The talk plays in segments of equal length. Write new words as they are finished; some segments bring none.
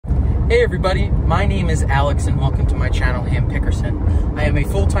Hey everybody, my name is Alex and welcome to my channel, Ham Pickerson. I am a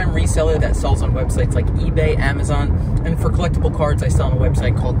full-time reseller that sells on websites like eBay, Amazon, and for collectible cards I sell on a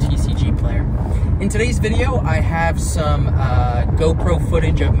website called TCG Player. In today's video, I have some GoPro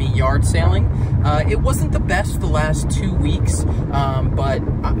footage of me yard sailing. It wasn't the best the last 2 weeks, but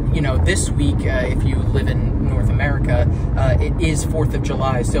you know, this week, if you live in North America, it is 4th of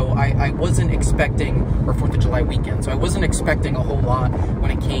July, so I wasn't expecting, or 4th of July weekend, so I wasn't expecting a whole lot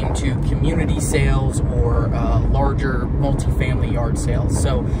when it came to community sales or larger multi-family yard sales.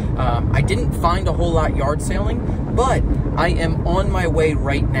 So I didn't find a whole lot yard sailing, but I am on my way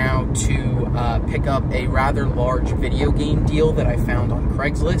right now to pick up a rather large video game deal that I found on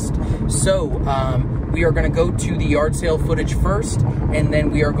Craigslist. So we are going to go to the yard sale footage first, and then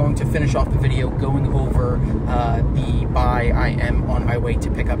we are going to finish off the video going over the buy I am on my way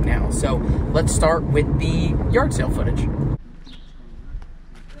to pick up now. So let's start with the yard sale footage.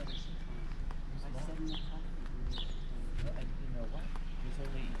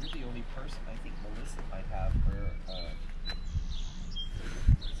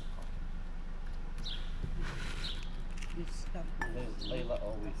 Layla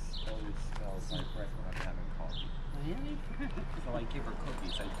always smells my breath when I'm having coffee. Really? So I give her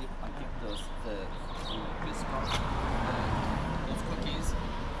cookies. I give those the biscuit, those cookies.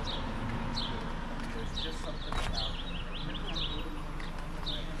 There's just something about them.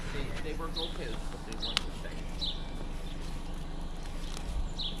 They were okay, but they weren't the same.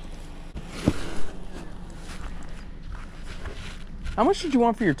 How much did you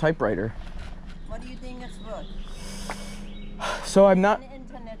want for your typewriter? What do you think it's worth? So I'm not... On the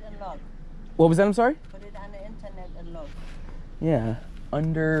internet and log. What was that? I'm sorry? Put it on the internet and log. Yeah.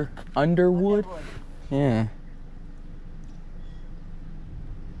 Underwood? Yeah.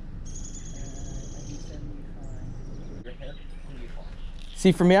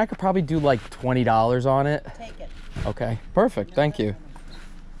 See, for me, I could probably do like $20 on it. Take it. Okay. Perfect. Thank you.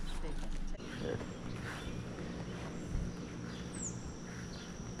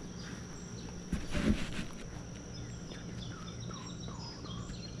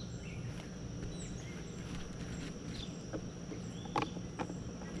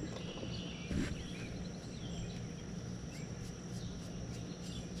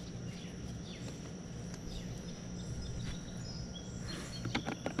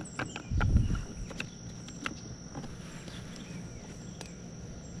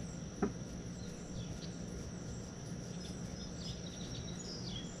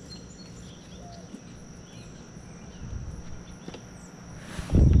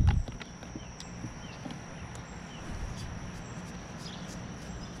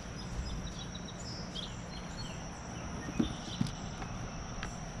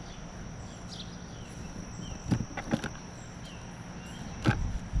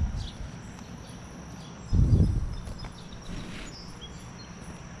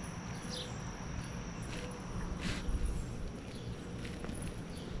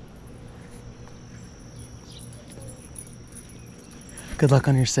 Good luck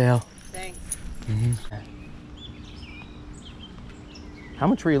on your sale. Thanks. Mm-hmm. How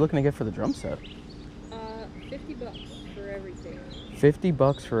much were you looking to get for the drum set? 50 bucks for everything. 50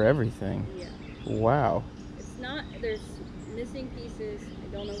 bucks for everything? Yeah. Wow. It's not, there's missing pieces. I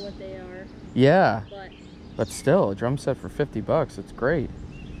don't know what they are. Yeah. But still, a drum set for 50 bucks. It's great.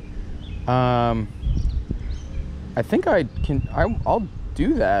 I think I'll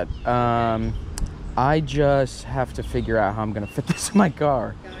do that. I just have to figure out how I'm going to fit this in my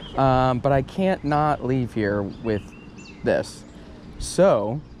car. Gotcha. But I can't not leave here with this.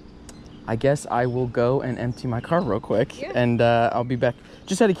 So I guess I will go and empty my car real quick. Yeah. And I'll be back.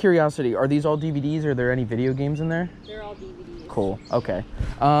 Just out of curiosity, are these all DVDs? Are there any video games in there? They're all DVDs. Cool. Okay.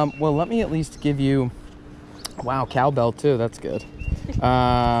 Well, let me at least give you... Wow, cowbell too. That's good. Do you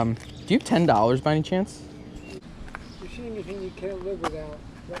have $10 by any chance? If you see anything you can't live without,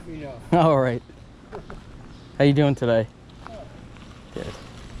 let me know. All right. How you doing today? Good.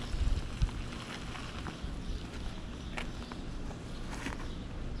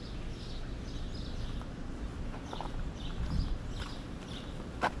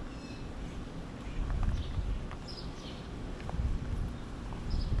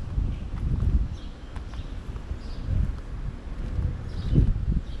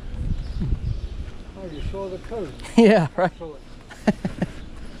 Oh, you saw the code. Yeah, right.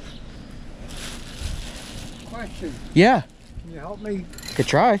 Question. Yeah. Can you help me Could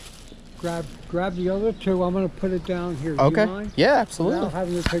try. grab the other two? I'm going to put it down here. Do Okay. you mind? Yeah, absolutely. Without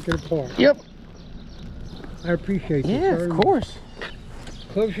having to take it apart. Yep. I appreciate it. Yeah, very of much. course.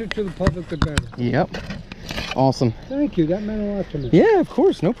 Closer to the public, the better. Yep. Awesome. Thank you. That meant a lot to me. Yeah, of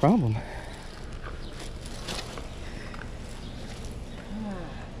course, no problem.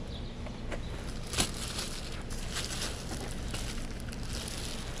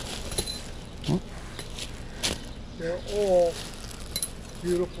 They're all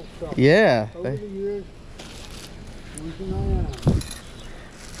beautiful stuff. Yeah. Over the years, reason I am.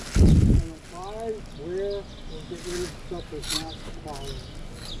 I don't buy, wear, or get rid of stuff that's not quality.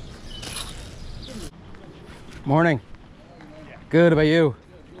 Morning. Good, how about you?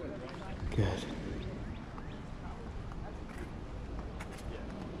 Good.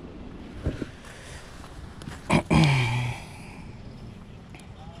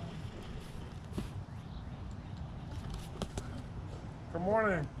 Good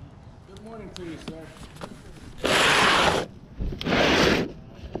morning. Good morning to you, sir.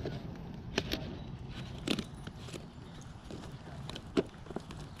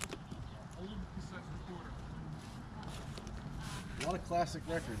 A lot of classic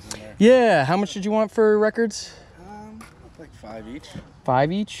records in there. Yeah, how much did you want for records? Like 5 each.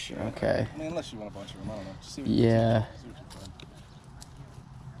 5 each? Okay. I mean, unless you want a bunch of them, I don't know. Just see what Yeah. see what you find.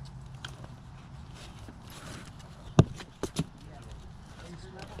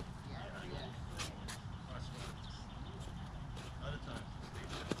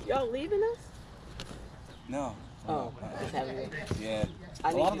 Y'all leaving us? No. Oh, just having it. Yeah. I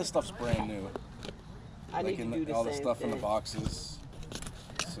A need lot to- of the stuff's brand new. I Like need to do the all the same stuff thing. in the boxes.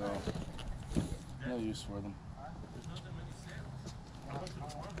 So, no use for them.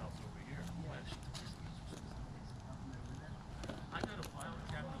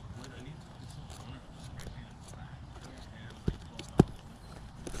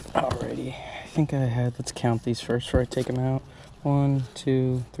 Alrighty. I think I had, let's count these first before I take them out. 1,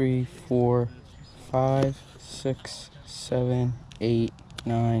 2, 3, 4, 5, 6, 7, 8,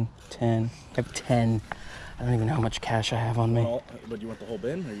 9, 10. I have 10. I don't even know how much cash I have on me. But you want the whole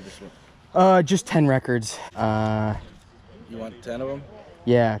bin, or you just want? Just 10 records. You want 10 of them?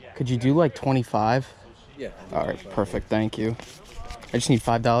 Yeah. Could you do like 25? Yeah. All right, perfect. Thank you. I just need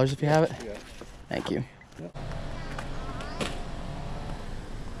 $5 if you have it. Yeah. Thank you.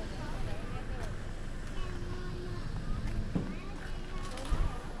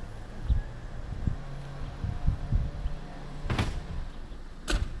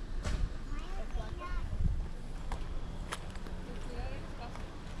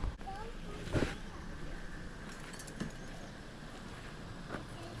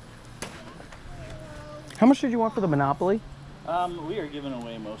 How much did you want for the Monopoly? We are giving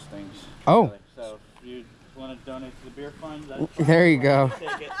away most things. Oh. Really. So if you want to donate to the beer fund, that's There you go.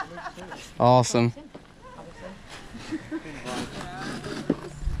 take it. Awesome.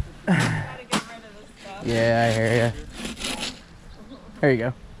 Yeah, I hear you. There you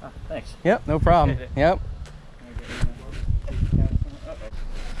go. Oh, thanks. Yep, no problem. Yep.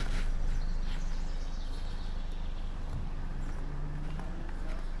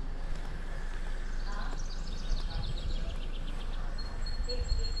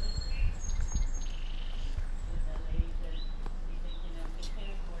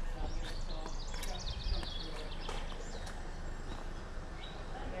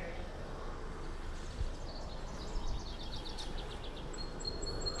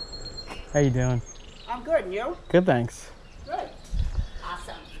 How you doing? I'm good, and you? Good, thanks. Good.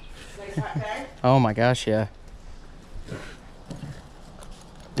 Awesome. Nice hot bag? Oh my gosh, yeah. You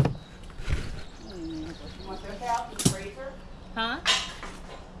want this out in the freezer? Huh?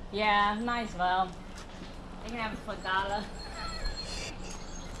 Yeah, might as well. You can have it for $1.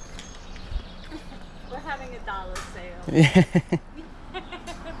 We're having $1 sale.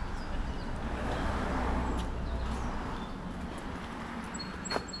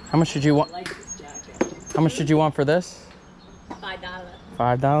 How much did you want? Like this jacket. How much did you want for this? $5.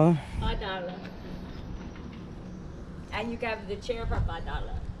 $5? $5. And you can have the chair for $5.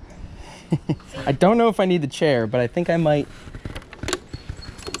 I don't know if I need the chair, but I think I might.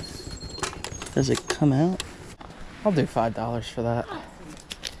 Does it come out? I'll do $5 for that.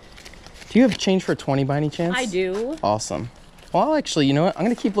 Do you have change for 20 by any chance? I do. Awesome. Well, actually, you know what? I'm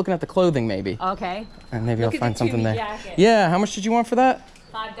gonna keep looking at the clothing maybe. Okay. And maybe Look I'll at find the something Tumi there. jacket. Yeah, how much did you want for that?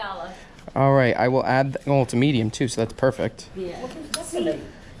 $5. All right, I will add, well, it's a medium too, so that's perfect. Yeah.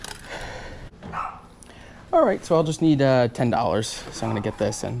 All right, so I'll just need $10. So I'm gonna get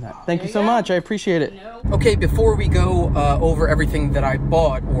this, and thank you so much. I appreciate it. Okay, before we go over everything that I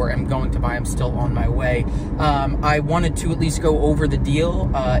bought or am going to buy, I'm still on my way. I wanted to at least go over the deal.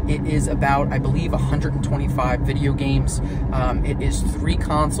 It is about, I believe, 125 video games. It is 3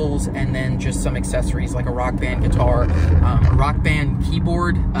 consoles and then just some accessories like a Rock Band guitar, a Rock Band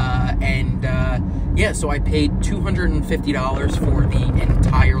keyboard, and yeah, so I paid $250 for the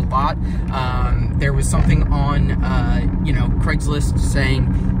entire lot. There was something on, you know, Craigslist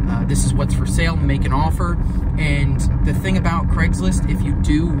saying this is what's for sale, make an offer. And the thing about Craigslist, if you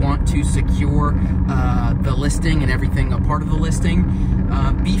do want to secure the listing and everything, a part of the listing,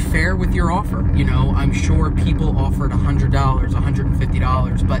 be fair with your offer. You know, I'm sure people offered $100,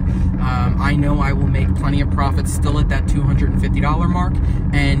 $150, but I know I will make plenty of profits still at that $250 mark.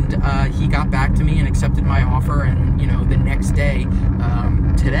 And he got back to me and accepted my offer, and you know, the next day,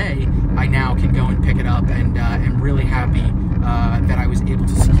 today, I now can go and pick it up, and am really happy that I was able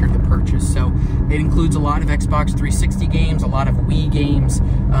to secure the purchase. So it includes a lot of Xbox 360 games, a lot of Wii games,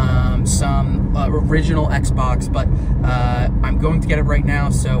 some original Xbox, but I'm going to get it right now,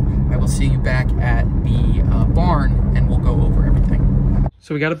 so I will see you back at the barn and we'll go over everything.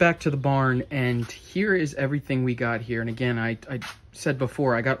 So we got it back to the barn, and here is everything we got here. And again, I said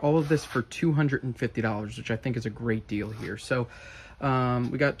before, I got all of this for $250, which I think is a great deal here. So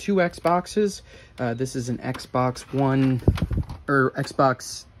we got 2 Xboxes. This is an Xbox One, or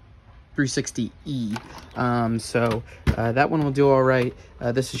Xbox 360E. So that one will do all right.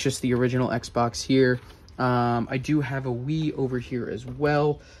 This is just the original Xbox here. I do have a Wii over here as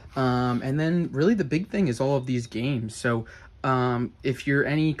well. And then really the big thing is all of these games. So if you're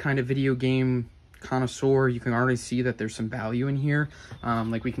any kind of video game connoisseur, you can already see that there's some value in here.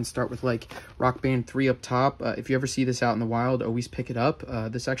 Like we can start with like Rock Band 3 up top. If you ever see this out in the wild, always pick it up.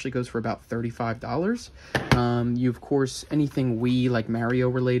 This actually goes for about $35. You, of course, anything Wii, like Mario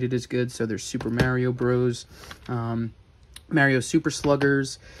related, is good. So there's Super Mario Bros, Mario Super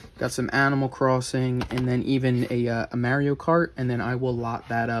Sluggers, got some Animal Crossing, and then even a Mario Kart. And then I will lot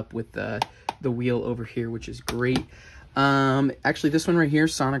that up with the wheel over here, which is great. Actually, this one right here,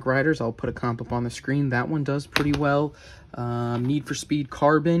 Sonic Riders, I'll put a comp up on the screen. That one does pretty well. Need for Speed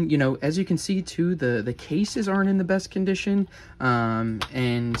Carbon, you know, as you can see too, the cases aren't in the best condition.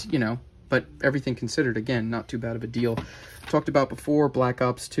 And, you know, but everything considered, again, not too bad of a deal. Talked about before, Black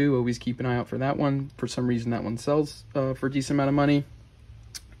Ops 2, always keep an eye out for that one. For some reason, that one sells for a decent amount of money.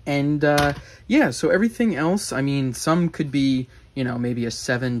 And, yeah, so everything else, I mean, some could be, you know, maybe a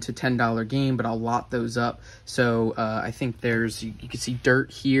 $7 to $10 game, but I'll lot those up. So I think there's, you can see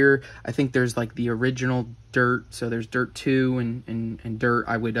Dirt here. I think there's like the original Dirt. So there's Dirt 2 and Dirt.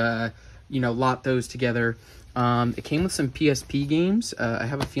 I would, you know, lot those together. It came with some PSP games. I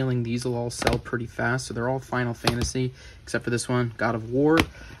have a feeling these will all sell pretty fast. So they're all Final Fantasy, except for this one, God of War.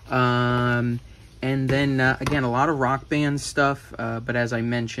 And then, again, a lot of Rock Band stuff. But as I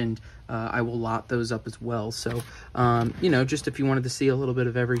mentioned, I will lot those up as well. So, you know, just if you wanted to see a little bit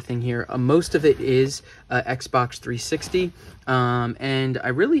of everything here, most of it is Xbox 360. And I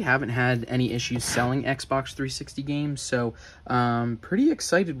really haven't had any issues selling Xbox 360 games. So, pretty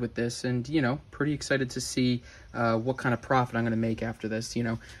excited with this, and, you know, pretty excited to see what kind of profit I'm going to make after this. You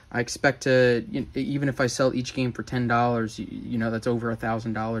know, I expect to, even if I sell each game for $10, you know, that's over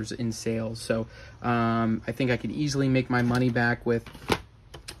 $1,000 in sales. So, I think I could easily make my money back with,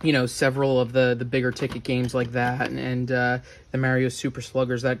 you know, several of the bigger ticket games like that, and the Mario Super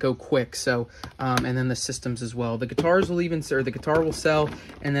Sluggers that go quick. So, and then the systems as well. The guitars will even, or the guitar will sell.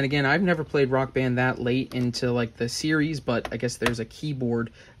 And then again, I've never played Rock Band that late into like the series, but I guess there's a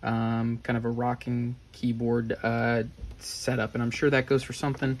keyboard, kind of a rocking keyboard setup, and I'm sure that goes for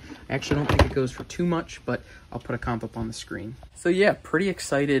something. I actually don't think it goes for too much, but I'll put a comp up on the screen. So yeah, pretty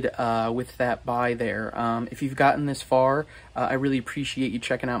excited with that buy there. If you've gotten this far, I really appreciate you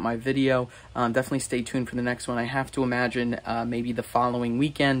checking out my video. Definitely stay tuned for the next one. I have to imagine maybe the following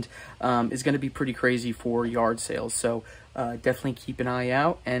weekend is going to be pretty crazy for yard sales, so definitely keep an eye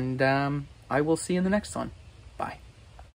out, and I will see you in the next one. Bye.